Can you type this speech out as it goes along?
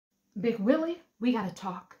Big Willie, we gotta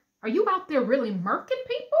talk. Are you out there really murking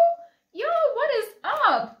people? Yo, what is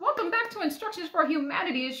up? Welcome back to Instructions for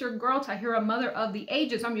Humanity. It's your girl, Tahira, Mother of the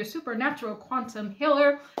Ages. I'm your supernatural quantum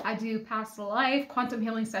healer. I do past life quantum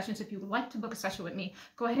healing sessions. If you would like to book a session with me,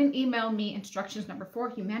 go ahead and email me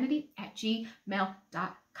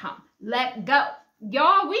instructions4humanity@gmail.com. Let go.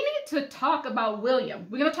 Y'all, we need to talk about William.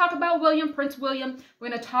 We're going to talk about William, Prince William. We're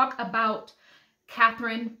going to talk about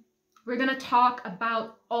Catherine. We're going to talk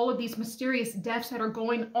about all of these mysterious deaths that are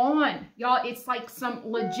going on. Y'all, it's like some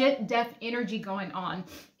legit death energy going on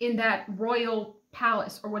in that royal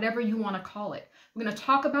palace or whatever you want to call it. We're going to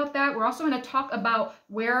talk about that. We're also going to talk about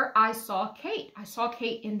where I saw Kate. I saw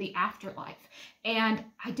Kate in the afterlife, and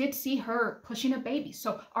I did see her pushing a baby.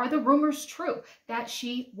 So are the rumors true that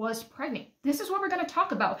she was pregnant? This is what we're going to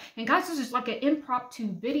talk about. And guys, this is like an impromptu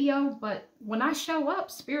video, but when I show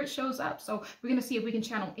up, spirit shows up. So we're going to see if we can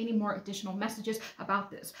channel any more additional messages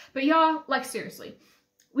about this. But y'all, like seriously,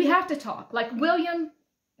 we have to talk. Like William,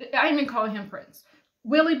 I even call him Prince.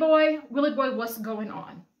 Willie boy, what's going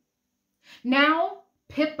on? Now,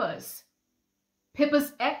 Pippa's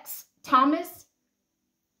ex, Thomas,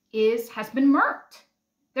 has been murked.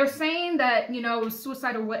 They're saying that, you know,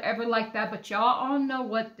 suicide or whatever like that, but y'all all know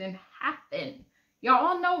what didn't happen. Y'all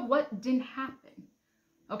all know what didn't happen,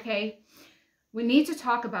 okay? We need to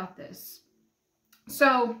talk about this.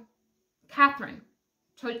 So, Catherine,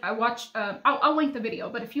 I watched, I'll link the video,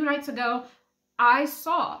 but a few nights ago, I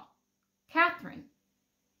saw Catherine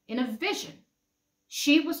in a vision.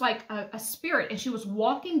 She was like a spirit, and she was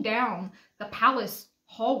walking down the palace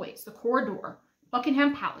hallways, the corridor,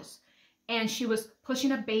 Buckingham Palace, and she was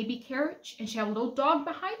pushing a baby carriage, and she had a little dog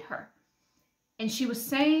behind her. And she was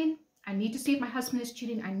saying, I need to see if my husband is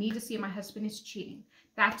cheating. I need to see if my husband is cheating.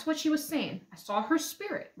 That's what she was saying. I saw her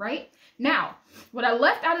spirit, right? Now, what I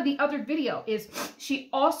left out of the other video is she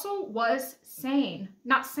also was saying,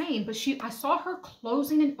 not saying, but I saw her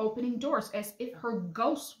closing and opening doors as if her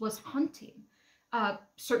ghost was hunting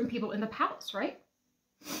certain people in the palace, right?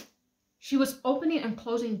 She was opening and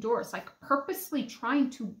closing doors, like purposely trying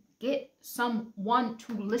to get someone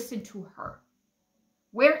to listen to her.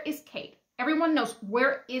 Where is Kate? Everyone knows,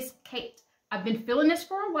 where is Kate? I've been feeling this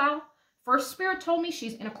for a while. First spirit told me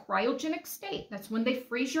she's in a cryogenic state. That's when they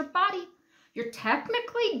freeze your body. You're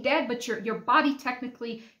technically dead, but your body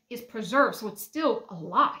technically is preserved, so it's still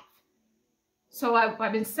alive. So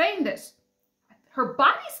I've been saying this. Her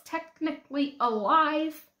body's technically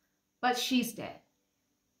alive, but she's dead.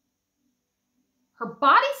 Her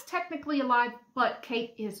body's technically alive, but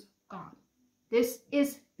Kate is gone. This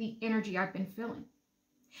is the energy I've been feeling.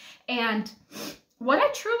 And what I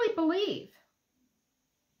truly believe,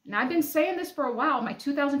 and I've been saying this for a while, my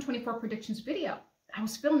 2024 predictions video, I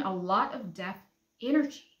was feeling a lot of death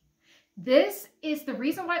energy. This is the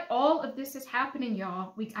reason why all of this is happening,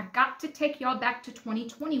 y'all. I got to take y'all back to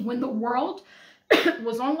 2020 when the world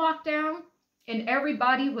was on lockdown and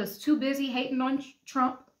everybody was too busy hating on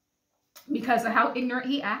Trump because of how ignorant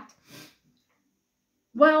he acted.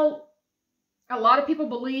 Well, a lot of people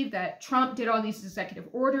believe that Trump did all these executive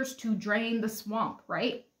orders to drain the swamp,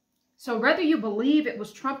 right? So whether you believe it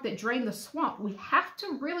was Trump that drained the swamp, we have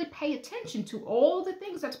to really pay attention to all the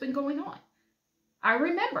things that's been going on. I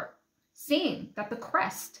remember seeing that the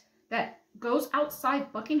crest that goes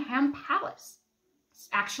outside Buckingham Palace is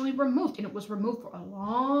actually removed, and it was removed for a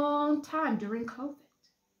long time during COVID.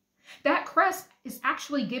 That crest is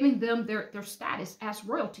actually giving them their status as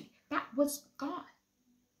royalty. That was gone.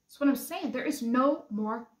 That's what I'm saying. There is no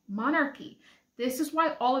more monarchy. This is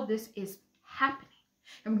why all of this is happening.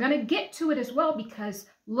 And we're going to get to it as well, because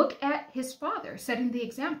look at his father setting the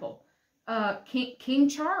example. King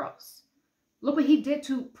Charles. Look what he did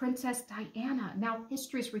to Princess Diana. Now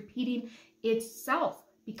history is repeating itself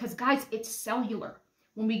because, guys, it's cellular.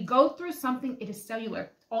 When we go through something, it is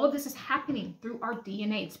cellular. All of this is happening through our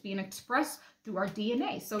DNA. It's being expressed through our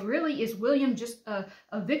DNA. So really, is William just a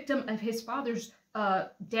victim of his father's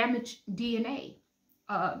damaged DNA,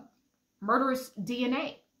 murderous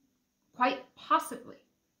DNA? Quite possibly.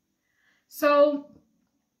 So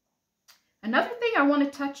another thing I want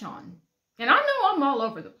to touch on, and I know I'm all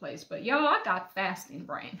over the place, but y'all, I got fasting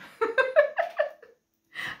brain.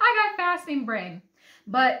 I got fasting brain.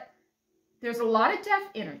 But there's a lot of death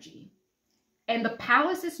energy, and the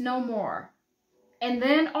palace is no more. And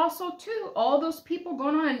then also too, all those people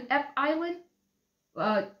going on in Ep Island,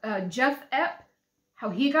 Jeff Ep, how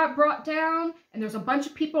he got brought down, and there's a bunch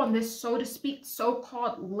of people on this, so to speak,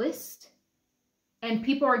 so-called list, and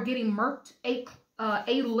people are getting murked,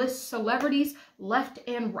 A-list celebrities left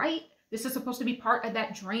and right. This is supposed to be part of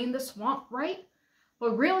that drain the swamp, right?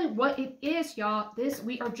 But really what it is, y'all,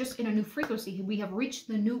 we are just in a new frequency. We have reached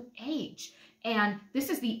the new age. And this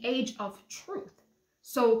is the age of truth.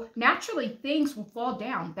 So naturally things will fall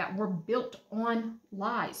down that were built on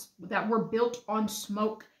lies, that were built on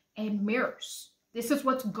smoke and mirrors. This is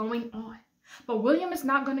what's going on. But William is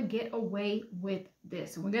not going to get away with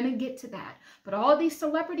this. And we're going to get to that. But all these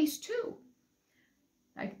celebrities too.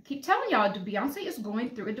 I keep telling y'all, Beyonce is going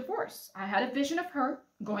through a divorce. I had a vision of her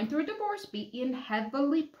going through a divorce, being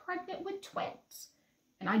heavily pregnant with twins.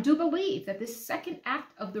 And I do believe that this second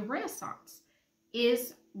act of the Renaissance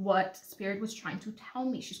is what Spirit was trying to tell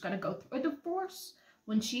me. She's going to go through a divorce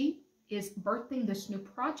when she is birthing this new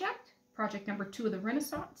project number 2 of the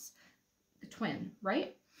Renaissance, the twin,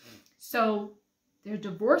 right? So there's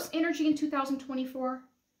divorce energy in 2024.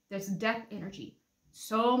 There's death energy.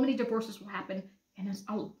 So many divorces will happen. And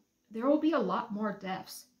there will be a lot more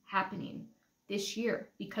deaths happening this year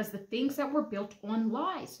because the things that were built on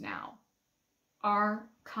lies now are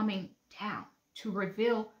coming down to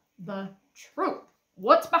reveal the truth.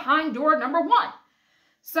 What's behind door number 1?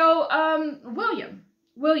 So, William,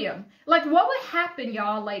 like what would happen,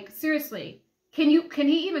 y'all? Like, seriously, can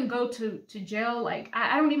he even go to jail? Like,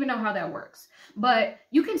 I don't even know how that works. But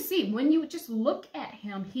you can see when you just look at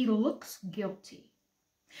him, he looks guilty.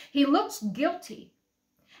 He looks guilty.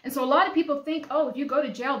 And so a lot of people think, oh, if you go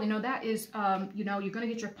to jail, that is, you're going to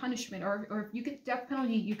get your punishment. Or if you get the death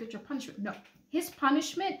penalty, you get your punishment. No, his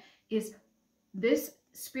punishment is this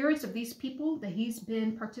spirits of these people that he's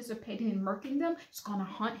been participating in murking them. It's going to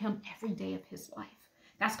haunt him every day of his life.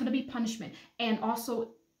 That's going to be punishment. And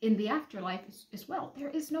also in the afterlife as well. There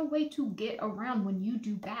is no way to get around when you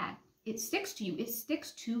do bad. It sticks to you. It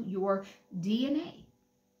sticks to your DNA.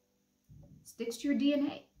 Sticks to your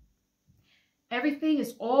DNA. Everything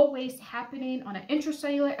is always happening on an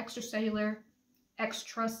intracellular,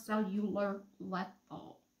 extracellular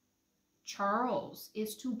level. Charles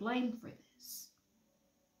is to blame for this.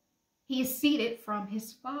 He is seeded from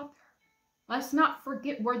his father. Let's not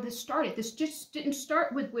forget where this started. This just didn't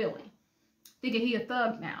start with Willie, thinking he a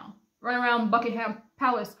thug now, running around Buckingham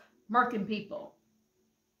Palace marking people.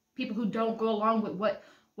 People who don't go along with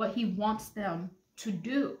what he wants them to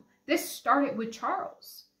do. This started with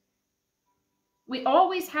Charles. We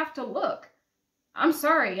always have to look. I'm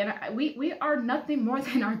sorry, and we are nothing more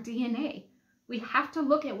than our DNA. We have to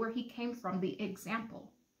look at where he came from, the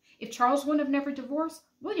example. If Charles wouldn't have never divorced,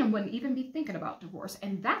 William wouldn't even be thinking about divorce.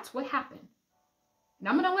 And that's what happened. And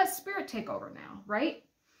I'm going to let Spirit take over now, right?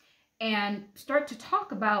 And start to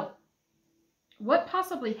talk about what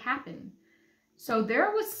possibly happened. So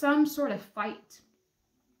there was some sort of fight.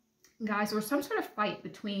 Guys, there was some sort of fight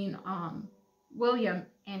between William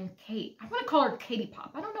and Kate. I want to call her Katie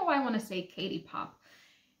Pop. I don't know why I want to say Katie Pop.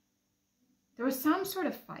 There was some sort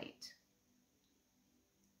of fight.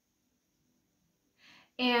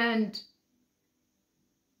 And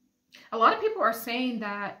a lot of people are saying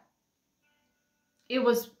that it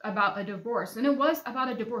was about a divorce. And it was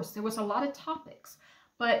about a divorce. There was a lot of topics.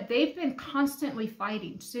 But they've been constantly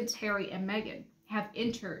fighting since Harry and Meghan have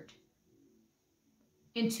entered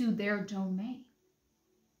into their domain.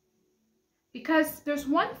 Because there's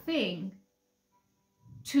one thing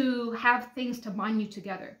to have things to bind you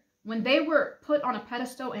together. When they were put on a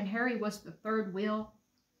pedestal and Harry was the third wheel,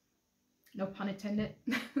 no pun intended,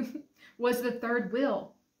 was the third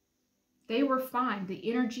wheel, they were fine.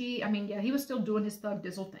 The energy, I mean, yeah, he was still doing his thug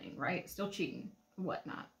dizzle thing, right? Still cheating and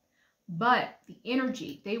whatnot. But the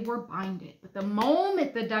energy, they were binded. But the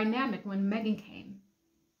moment the dynamic, when Meghan came,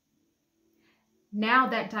 now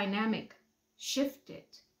that dynamic shifted.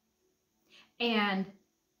 And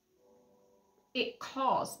it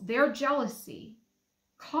caused, their jealousy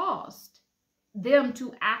caused them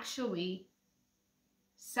to actually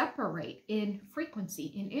separate in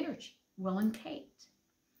frequency, in energy, Will and Kate.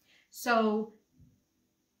 So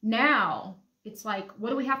now it's like,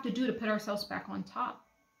 what do we have to do to put ourselves back on top?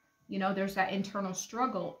 You know, there's that internal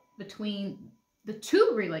struggle between the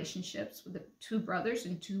two relationships with the two brothers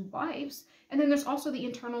and two wives. And then there's also the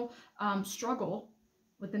internal struggle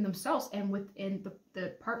within themselves and within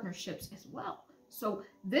the partnerships as well. So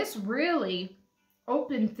this really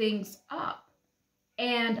opened things up.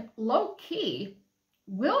 And low-key,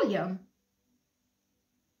 William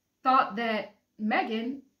thought that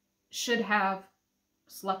Meghan should have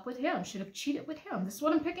slept with him, should have cheated with him. This is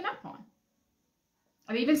what I'm picking up on.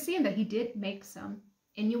 I'm even seeing that he did make some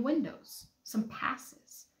innuendos, some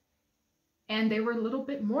passes. And they were a little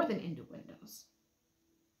bit more than innuendos.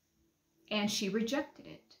 And she rejected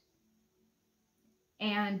it.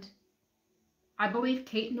 And I believe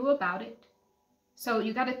Kate knew about it. So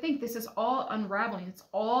you got to think this is all unraveling. It's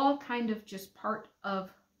all kind of just part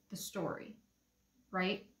of the story,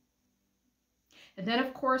 right? And then,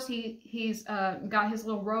 of course, he's got his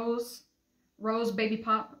little Rose baby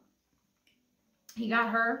pop. He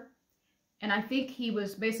got her. And I think he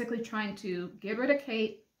was basically trying to get rid of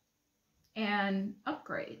Kate and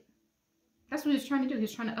upgrade. That's what he was trying to do. He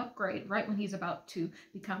was trying to upgrade right when he's about to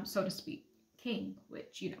become, so to speak, king,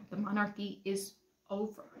 which, you know, the monarchy is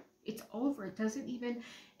over. It's over. It doesn't even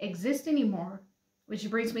exist anymore, which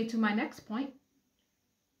brings me to my next point.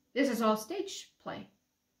 This is all stage play.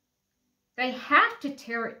 They have to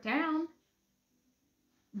tear it down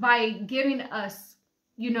by giving us,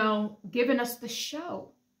 you know, giving us the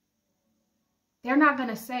show. They're not going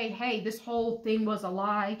to say, hey, this whole thing was a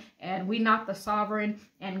lie and we not the sovereign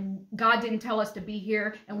and God didn't tell us to be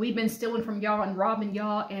here and we've been stealing from y'all and robbing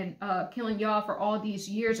y'all and killing y'all for all these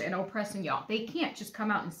years and oppressing y'all. They can't just come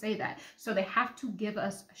out and say that. So they have to give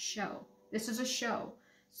us a show. This is a show.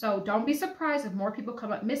 So don't be surprised if more people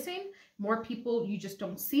come up missing, more people, you just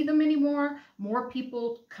don't see them anymore, more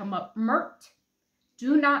people come up murked.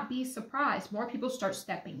 Do not be surprised. More people start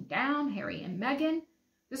stepping down, Harry and Meghan.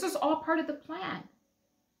 This is all part of the plan.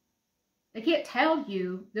 They can't tell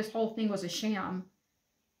you this whole thing was a sham.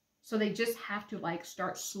 So they just have to like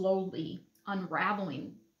start slowly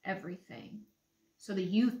unraveling everything so that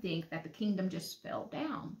you think that the kingdom just fell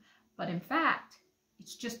down. But in fact,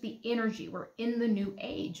 it's just the energy. We're in the new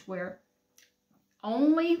age where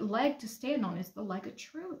only leg to stand on is the leg of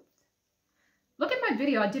truth. Look at my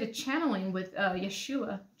video. I did a channeling with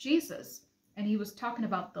Yeshua, Jesus. And he was talking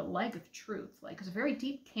about the leg of truth. Like, it's a very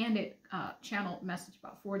deep, candid channel message,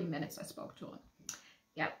 about 40 minutes I spoke to him.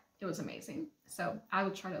 Yep, it was amazing. So I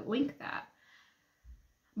will try to link that.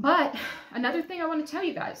 But another thing I want to tell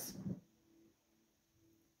you guys.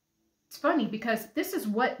 It's funny because this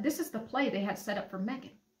is the play they had set up for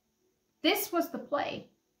Meghan. This was the play.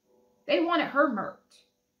 They wanted her murked.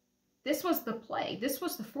 This was the play. This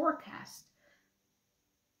was the forecast.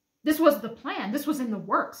 This was the plan. This was in the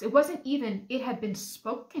works. It wasn't even, it had been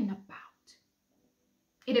spoken about.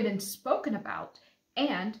 It had been spoken about.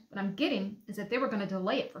 And what I'm getting is that they were going to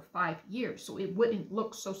delay it for 5 years so it wouldn't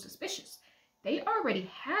look so suspicious. They already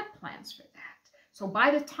had plans for that. So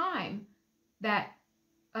by the time that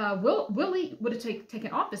Willie would have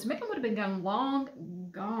taken office, Meghan would have been long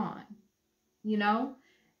gone. You know,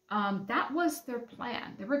 that was their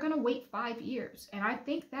plan. They were going to wait 5 years. And I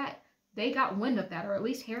think that they got wind of that, or at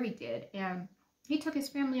least Harry did, and he took his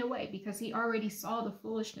family away because he already saw the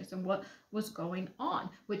foolishness and what was going on,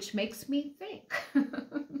 which makes me think,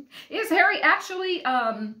 is Harry actually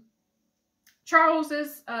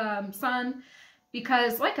Charles's son?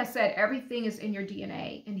 Because, like I said, everything is in your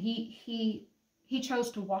DNA, and he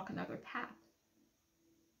chose to walk another path.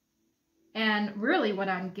 And really what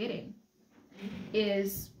I'm getting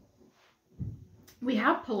is we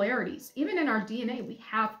have polarities. Even in our DNA, we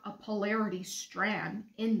have a polarity strand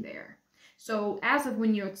in there. So as of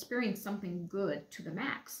when you experience something good to the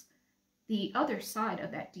max, the other side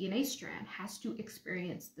of that DNA strand has to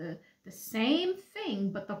experience the same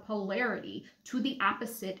thing, but the polarity to the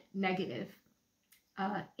opposite negative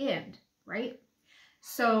end, right?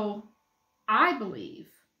 So I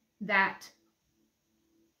believe that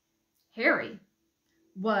Harry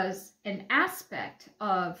was an aspect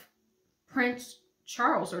of Prince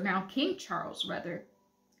Charles, or now King Charles rather,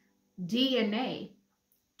 DNA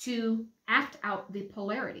to act out the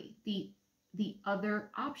polarity, the other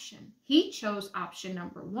option. He chose option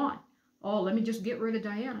number 1. Oh, let me just get rid of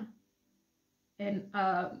Diana and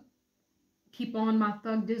keep on my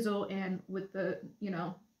thug dizzle and with the, you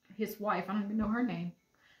know, his wife. I don't even know her name.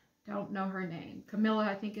 Don't know her name. Camilla,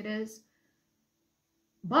 I think it is.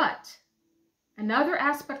 But another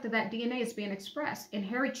aspect of that DNA is being expressed, and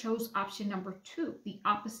Harry chose option number 2, the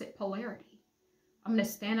opposite polarity. I'm going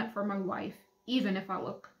to stand up for my wife, even if I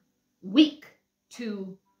look weak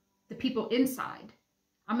to the people inside.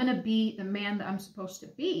 I'm going to be the man that I'm supposed to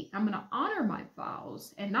be. I'm going to honor my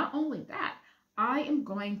vows, and not only that, I am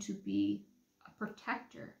going to be a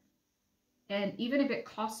protector. And even if it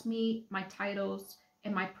costs me my titles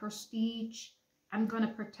and my prestige, I'm going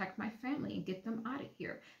to protect my family and get them out of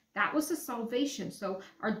here. That was the salvation. So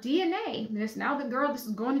our DNA, this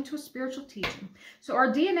is going into a spiritual teaching. So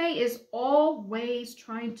our DNA is always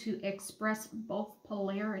trying to express both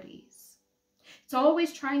polarities. It's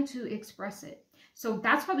always trying to express it. So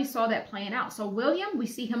that's how we saw that playing out. So William, we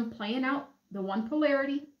see him playing out the one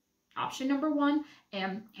polarity, option number 1,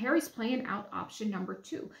 and Harry's playing out option number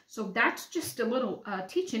 2. So that's just a little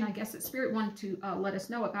teaching, I guess, that Spirit wanted to let us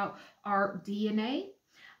know about our DNA.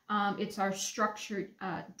 It's our structured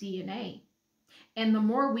DNA. And the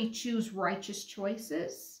more we choose righteous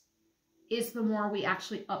choices is the more we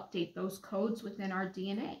actually update those codes within our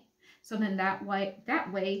DNA. So then that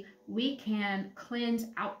way we can cleanse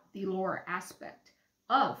out the lower aspect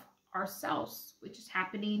of ourselves, which is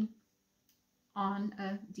happening on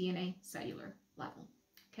a DNA cellular level.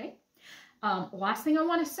 Okay. Last thing I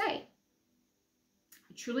want to say,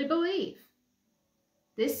 I truly believe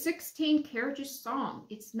this 16 Carriages song,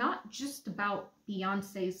 it's not just about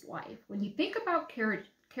Beyonce's life. When you think about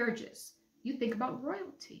carriages, you think about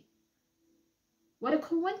royalty. What a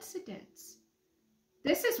coincidence.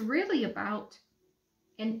 This is really about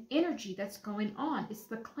an energy that's going on. It's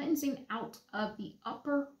the cleansing out of the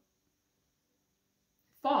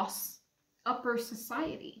false upper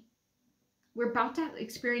society. We're about to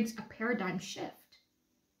experience a paradigm shift.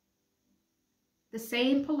 The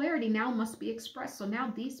same polarity now must be expressed. So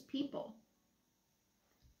now these people,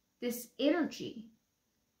 this energy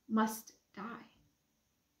must die.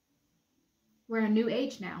 We're in a new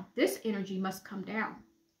age now. This energy must come down.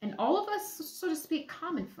 And all of us, so to speak,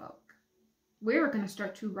 common folk, we're going to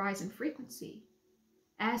start to rise in frequency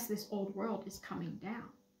as this old world is coming down.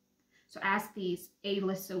 So as these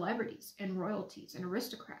A-list celebrities and royalties and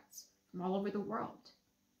aristocrats from all over the world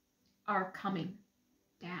are coming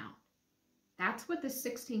down. That's what the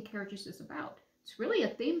 16 Carriages is about. It's really a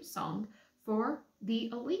theme song for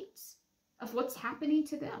the elites of what's happening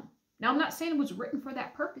to them. Now, I'm not saying it was written for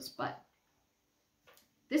that purpose, but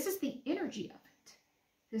this is the energy of it.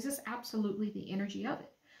 This is absolutely the energy of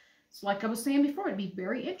it. So like I was saying before, it'd be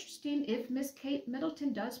very interesting if Miss Kate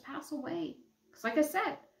Middleton does pass away. Because like I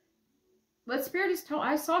said, what spirit is told,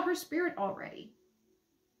 I saw her spirit already.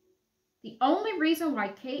 The only reason why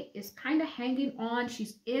Kate is kind of hanging on,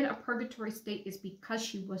 she's in a purgatory state, is because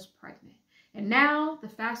she was pregnant. And now the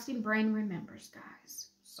fasting brain remembers, guys.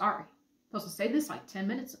 Sorry. Supposed to say this like 10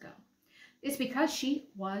 minutes ago. It's because she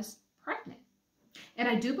was pregnant. And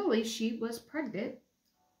I do believe she was pregnant.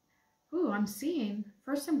 Ooh, I'm seeing,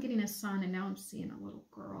 first I'm getting a son and now I'm seeing a little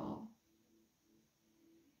girl.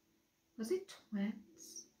 Was it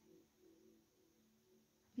twins?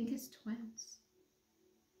 I think it's twins.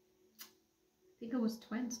 I think it was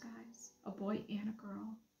twins, guys. A boy and a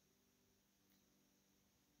girl.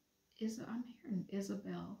 I'm hearing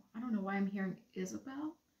Isabel. I don't know why I'm hearing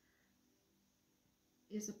Isabel.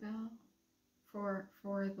 Isabel. For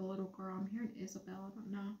the little girl. I'm hearing Isabel. I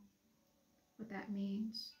don't know what that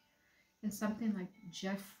means. And something like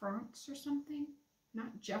Jeff France or something.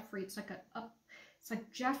 Not Jeffrey. It's like it's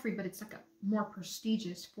like Jeffrey, but it's like a more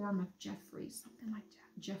prestigious form of Jeffrey. Something like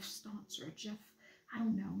that. Jeff Stance or Jeff. I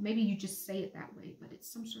don't know. Maybe you just say it that way, but it's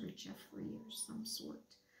some sort of Jeffrey or some sort.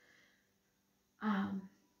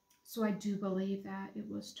 So I do believe that it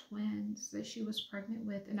was twins that she was pregnant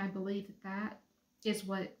with, and I believe that that is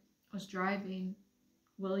what was driving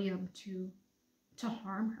William to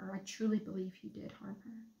harm her. I truly believe he did harm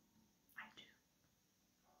her.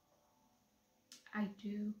 I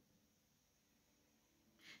do.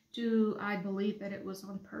 Do I believe that it was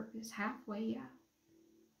on purpose? Halfway, yeah.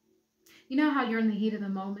 You know how you're in the heat of the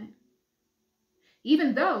moment?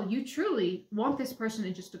 Even though you truly want this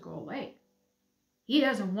person to go away, he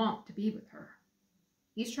doesn't want to be with her.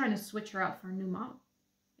 He's trying to switch her out for a new model.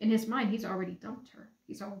 In his mind, he's already dumped her.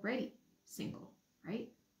 He's already single, right?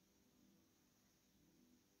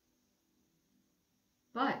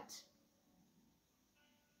 But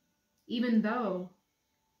even though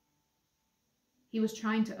he was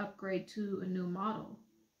trying to upgrade to a new model,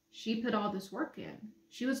 she put all this work in.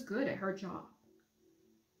 She was good at her job.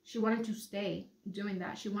 She wanted to stay doing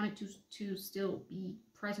that. She wanted to still be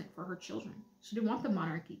present for her children. She didn't want the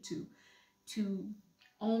monarchy to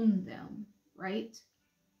own them, right?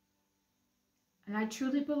 And I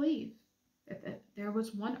truly believe that there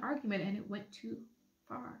was one argument and it went too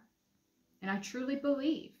far. And I truly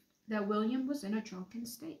believe that William was in a drunken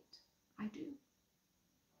state. I do.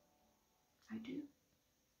 I do.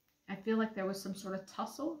 I feel like there was some sort of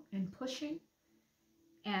tussle and pushing,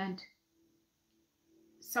 and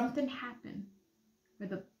something happened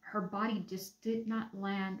where her body just did not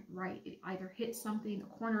land right. It either hit something,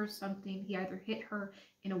 a corner of something. He either hit her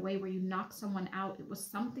in a way where you knock someone out. It was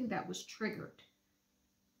something that was triggered.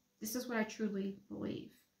 This is what I truly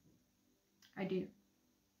believe. I do.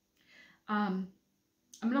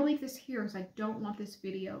 I'm going to leave this here because I don't want this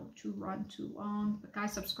video to run too long. But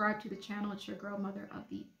guys, subscribe to the channel. It's your girl, Mother of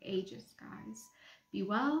the Ages, guys. Be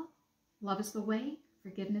well. Love is the way.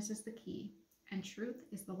 Forgiveness is the key. And truth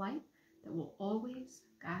is the light that will always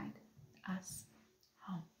guide us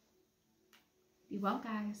home. Be well,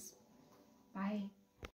 guys. Bye.